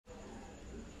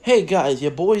Hey guys,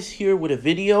 your boy's here with a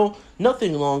video.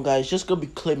 Nothing long, guys. Just gonna be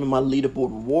claiming my leaderboard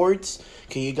rewards.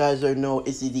 Okay, you guys already know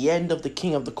it's the end of the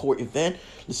King of the Court event.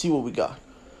 Let's see what we got.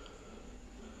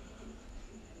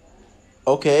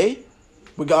 Okay,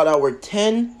 we got our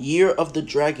 10 Year of the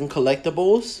Dragon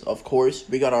collectibles. Of course,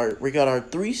 we got our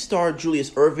 3-star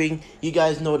Julius Irving. You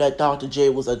guys know that Dr. J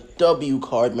was a W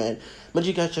card, man. But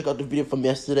you guys check out the video from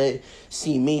yesterday.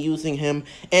 See me using him.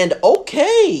 And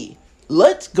okay,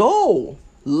 let's go.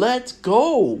 Let's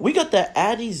go. We got the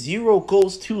Addy 0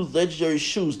 goes to legendary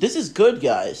shoes. This is good,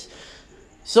 guys.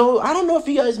 So, I don't know if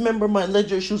you guys remember my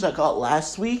legendary shoes I got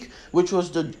last week, which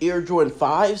was the Air Jordan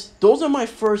 5s. Those are my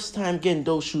first time getting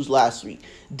those shoes last week.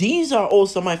 These are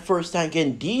also my first time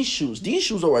getting these shoes. These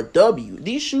shoes are a W.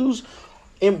 These shoes,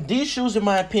 in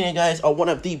my opinion, guys, are one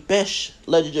of the best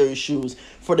legendary shoes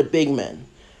for the big men.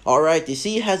 Alright, you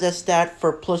see it has that stat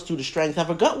for +2 to strength. I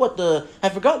think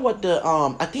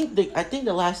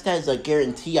the last stat is a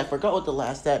guarantee. I forgot what the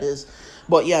last stat is.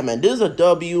 But yeah, man, this is a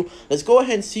W. Let's go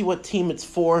ahead and see what team it's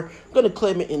for. I'm gonna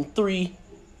claim it in 3,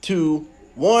 2,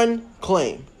 1,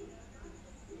 claim.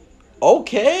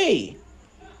 Okay.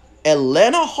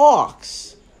 Atlanta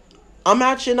Hawks. I'm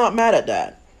actually not mad at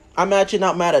that. I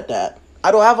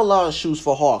don't have a lot of shoes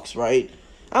for Hawks, right?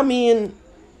 I mean,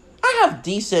 I have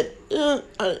decent,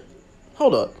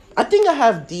 hold up. I think I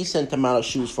have decent amount of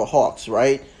shoes for Hawks,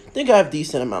 right? I think I have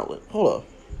decent amount. Hold up.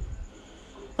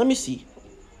 Let me see.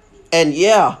 And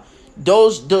yeah,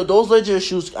 those legendary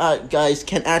shoes, guys,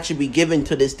 can actually be given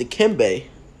to this Dikembe.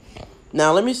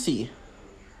 Now, let me see.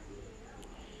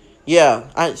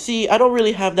 Yeah, I don't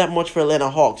really have that much for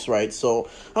Atlanta Hawks, right? So,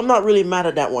 I'm not really mad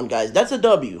at that one, guys. That's a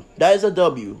W. That is a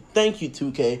W. Thank you,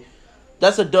 2K.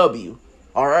 That's a W.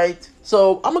 Alright,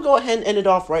 so I'm going to go ahead and end it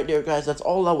off right there, guys. That's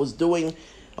all I was doing.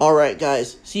 Alright,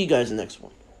 guys. See you guys in the next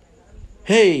one.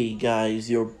 Hey,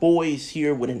 guys. Your boy's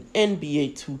here with an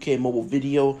NBA 2K mobile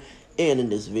video. And in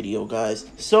this video, guys.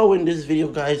 So, in this video,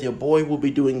 guys, your boy will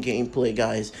be doing gameplay,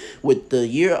 guys, with the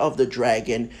Year of the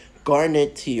Dragon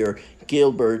Garnet tier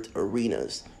Gilbert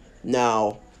arenas.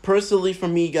 Now, personally, for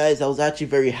me, guys, I was actually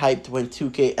very hyped when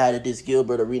 2K added this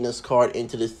Gilbert Arenas card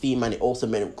into the theme, and it also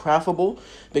made him craftable.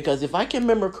 Because if I can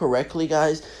remember correctly,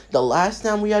 guys, the last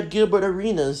time we had Gilbert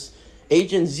Arenas,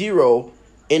 Agent Zero,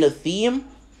 in a theme,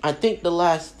 I think the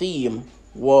last theme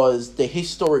was the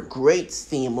Historic Greats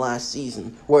theme last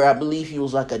season, where I believe he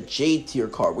was like a J tier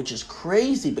card, which is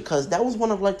crazy because that was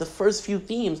one of like the first few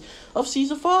themes of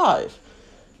Season 5.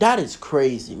 That is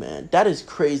crazy, man. That is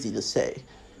crazy to say.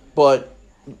 But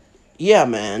yeah,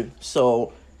 man.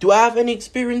 So, do I have any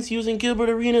experience using Gilbert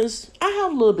Arenas? I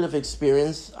have a little bit of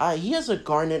experience. He has a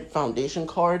Garnet Foundation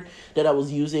card that I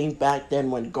was using back then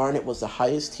when Garnet was the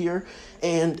highest tier.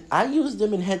 And I used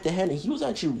him in head-to-head, and he was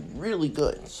actually really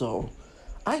good. So,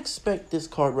 I expect this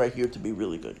card right here to be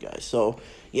really good, guys. So,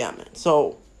 yeah, man.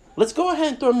 So, let's go ahead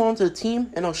and throw him onto the team,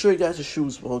 and I'll show you guys the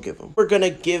shoes we'll give him. We're going to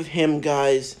give him,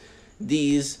 guys,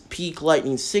 these Peak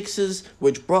Lightning 6s,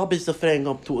 which brought his defending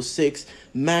up to a 6,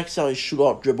 max out his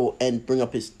shoot-off dribble, and bring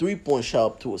up his 3-point shot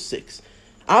up to a 6.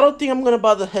 I don't think I'm gonna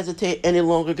bother hesitate any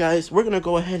longer, guys. We're gonna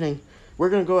go ahead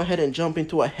and jump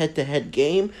into a head-to-head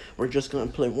game. We're just gonna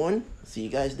play one. See you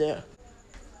guys there.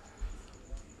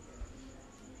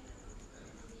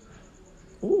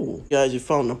 Ooh, guys, you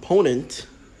found an opponent.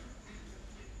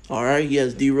 Alright, he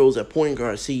has D Rose at point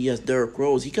guard. See, he has Derrick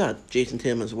Rose. He got Jason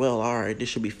Tatum as well. Alright, this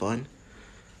should be fun.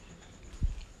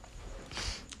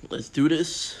 Let's do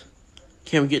this.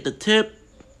 Can we get the tip?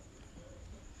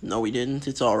 No, we didn't.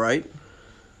 It's alright.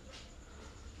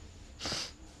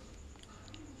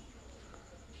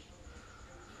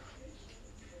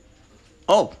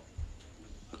 Oh.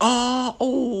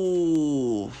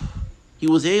 Oh. He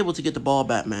was able to get the ball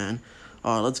back, man.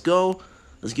 Alright, let's go.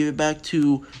 Let's give it back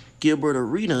to Gilbert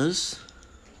Arenas.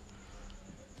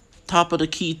 Top of the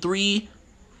key 3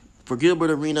 for Gilbert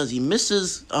Arenas. He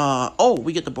misses. Oh,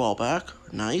 we get the ball back.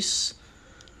 Nice.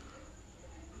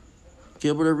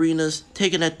 Gilbert Arenas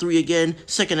taking that 3 again.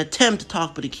 Second attempt to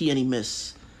top of the key, and he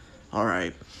missed.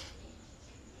 Alright.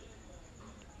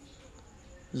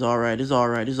 It's alright.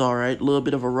 A little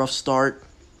bit of a rough start.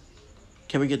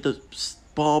 Can we get the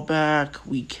ball back?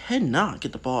 We cannot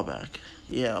get the ball back.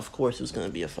 Yeah, of course it's going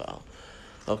to be a foul.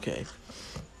 Okay.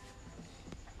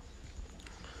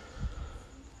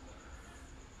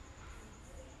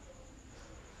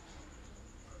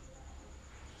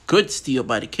 Good steal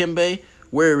by Dikembe.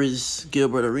 Where is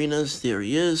Gilbert Arenas? There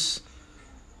he is.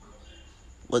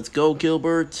 Let's go,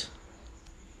 Gilbert.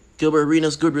 Gilbert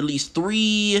Arenas, good release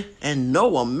 3. And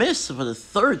no, a miss for the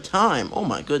 3rd time. Oh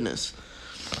my goodness.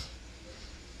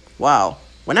 Wow.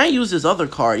 When I used his other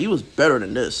card, he was better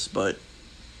than this, but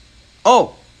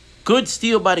Oh, good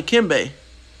steal by the Kimbe.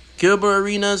 Gilbert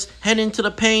Arenas heading to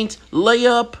the paint.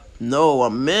 Layup. No, a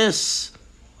miss.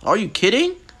 Are you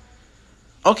kidding?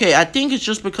 Okay, I think it's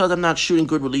just because I'm not shooting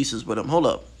good releases with him. Hold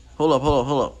up.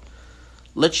 Hold up.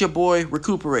 Let your boy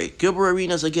recuperate. Gilbert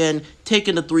Arenas again,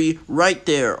 taking the three right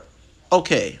there.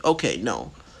 Okay,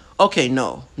 no. Okay,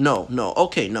 no.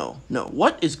 Okay, no.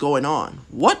 What is going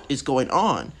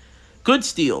on? Good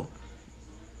steal.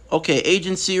 Okay,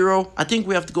 Agent Zero. I think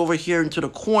we have to go over here into the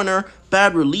corner.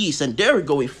 Bad release. And there we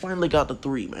go. We finally got the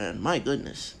three, man. My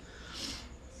goodness.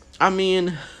 I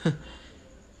mean...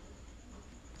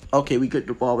 okay, we get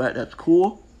the ball back. That's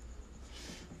cool.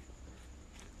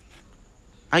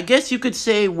 I guess you could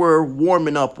say we're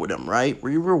warming up with him, right?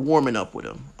 We're warming up with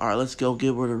him. All right, let's go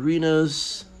Gilbert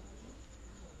Arenas.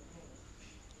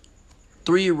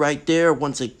 Three right there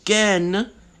once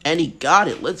again. And he got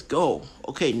it. Let's go.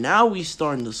 Okay, now we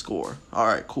starting to score. All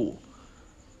right, cool.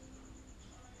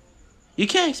 You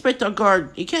can't expect our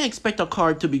guard. You can't expect our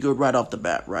card to be good right off the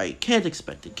bat, right? Can't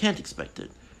expect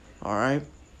it. All right.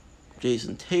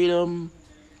 Jason Tatum.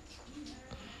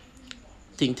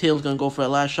 Think Tatum's gonna go for that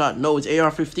last shot. No, it's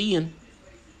AR-15.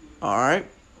 All right.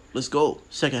 Let's go.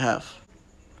 Second half.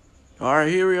 All right,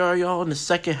 here we are, y'all, in the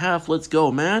second half. Let's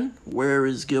go, man. Where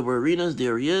is Gilbert Arenas?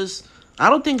 There he is. I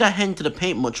don't think I head into the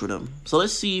paint much with him. So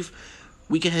let's see if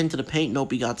we can head into the paint.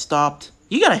 Nope, he got stopped.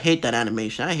 You gotta hate that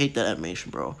animation. I hate that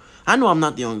animation, bro. I know I'm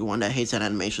not the only one that hates that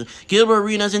animation. Gilbert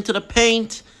Arenas into the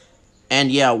paint.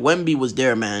 And yeah, Wemby was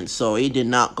there, man. So he did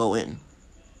not go in.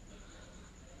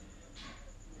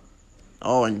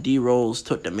 Oh, and D-Rose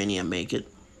took the mini and make it.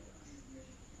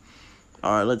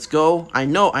 All right, let's go. I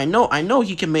know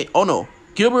he can make... oh, no.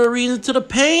 Gilbert Arenas to the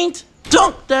paint.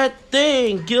 Dunk that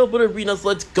thing. Gilbert Arenas,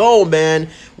 let's go, man.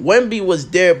 Wemby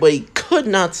was there, but he could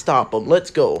not stop him.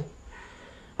 Let's go.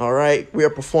 All right, we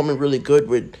are performing really good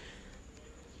with...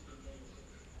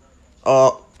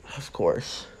 of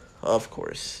course.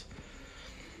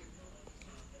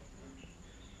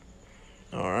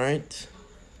 All right.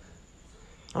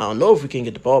 I don't know if we can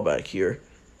get the ball back here.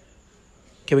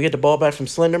 Can we get the ball back from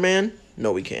Slender Man?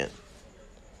 No, we can't.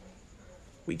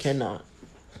 We cannot.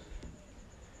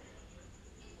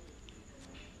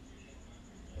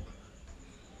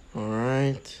 All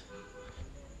right.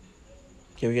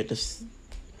 Can we get this?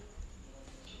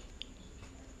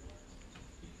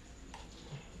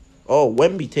 Oh,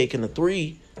 Wemby taking a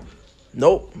three.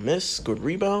 Nope, miss. Good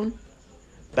rebound.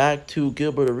 Back to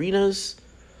Gilbert Arenas.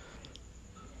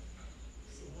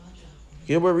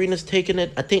 Gilbert Arenas taking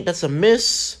it. I think that's a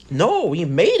miss. No, he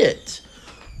made it.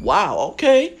 Wow,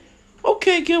 okay.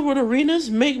 Okay, Gilbert Arenas.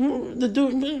 Make the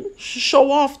dude show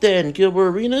off then, Gilbert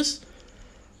Arenas.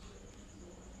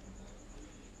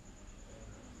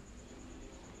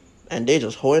 And they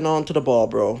just holding on to the ball,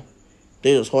 bro.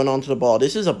 They just holding on to the ball.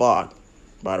 This is a bot,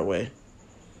 by the way.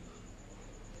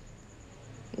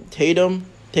 Tatum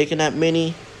taking that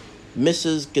mini.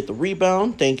 Misses, get the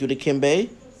rebound. Thank you to Kimbe.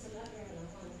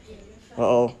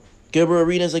 Uh-oh. Gilbert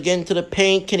Arenas again to the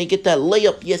paint. Can he get that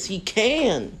layup? Yes, he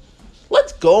can.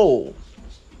 Let's go.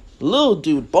 Little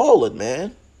dude balling,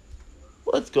 man.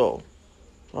 Let's go.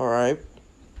 All right.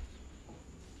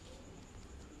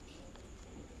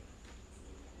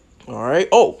 All right.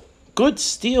 Oh, good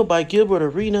steal by Gilbert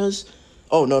Arenas.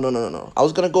 Oh, no. I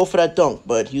was going to go for that dunk,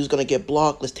 but he was going to get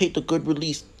blocked. Let's take the good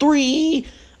release. Three.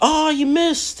 Oh, you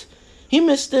missed. He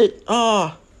missed it.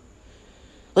 Ah.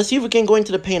 Let's see if we can go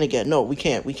into the paint again. No, we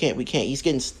can't. He's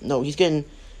getting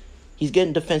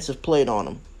defensive played on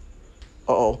him.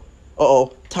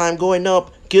 Uh-oh. Time going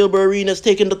up. Gilbert Arenas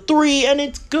taking the three, and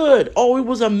it's good. Oh, it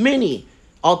was a mini.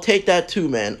 I'll take that too,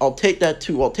 man. I'll take that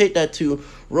too.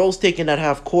 Rose taking that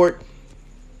half court.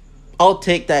 I'll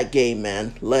take that game,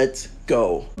 man. Let's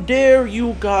go. There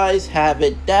you guys have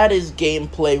it. That is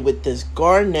gameplay with this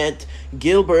Garnett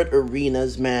Gilbert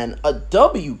Arenas, man. A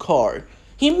W card.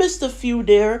 He missed a few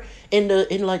there in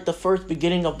like the first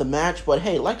beginning of the match, but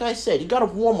hey, like I said, you gotta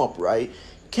warm up, right?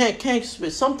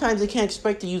 Sometimes you can't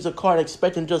expect to use a card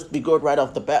expecting just to be good right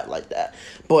off the bat like that.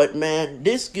 But man,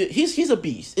 he's a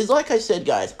beast. It's like I said,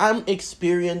 guys, I'm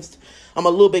experienced. I'm a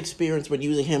little bit experienced with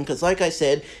using him because, like I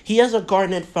said, he has a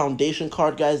Garnett Foundation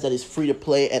card, guys, that is free to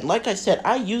play. And like I said,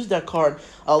 I use that card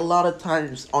a lot of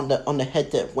times on the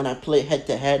head-to when I play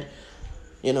head-to-head.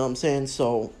 You know what I'm saying?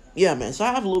 So yeah, man. So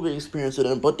I have a little bit of experience with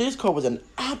him, but this card was an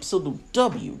absolute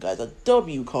W, guys. A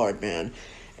W card, man.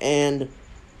 And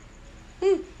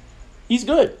he's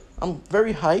good. I'm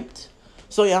very hyped.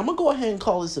 So yeah, I'm going to go ahead and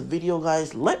call this a video,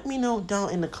 guys. Let me know down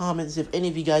in the comments if any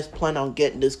of you guys plan on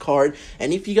getting this card.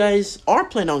 And if you guys are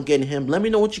planning on getting him, let me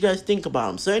know what you guys think about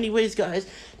him. So anyways, guys,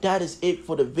 that is it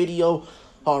for the video.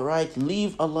 Alright,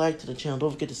 leave a like to the channel.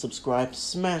 Don't forget to subscribe.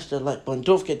 Smash that like button.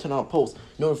 Don't forget to turn on post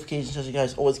notifications so you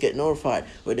guys always get notified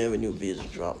whenever new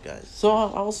videos drop, guys. So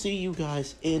I'll see you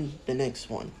guys in the next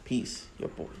one. Peace. Your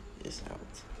boy is out.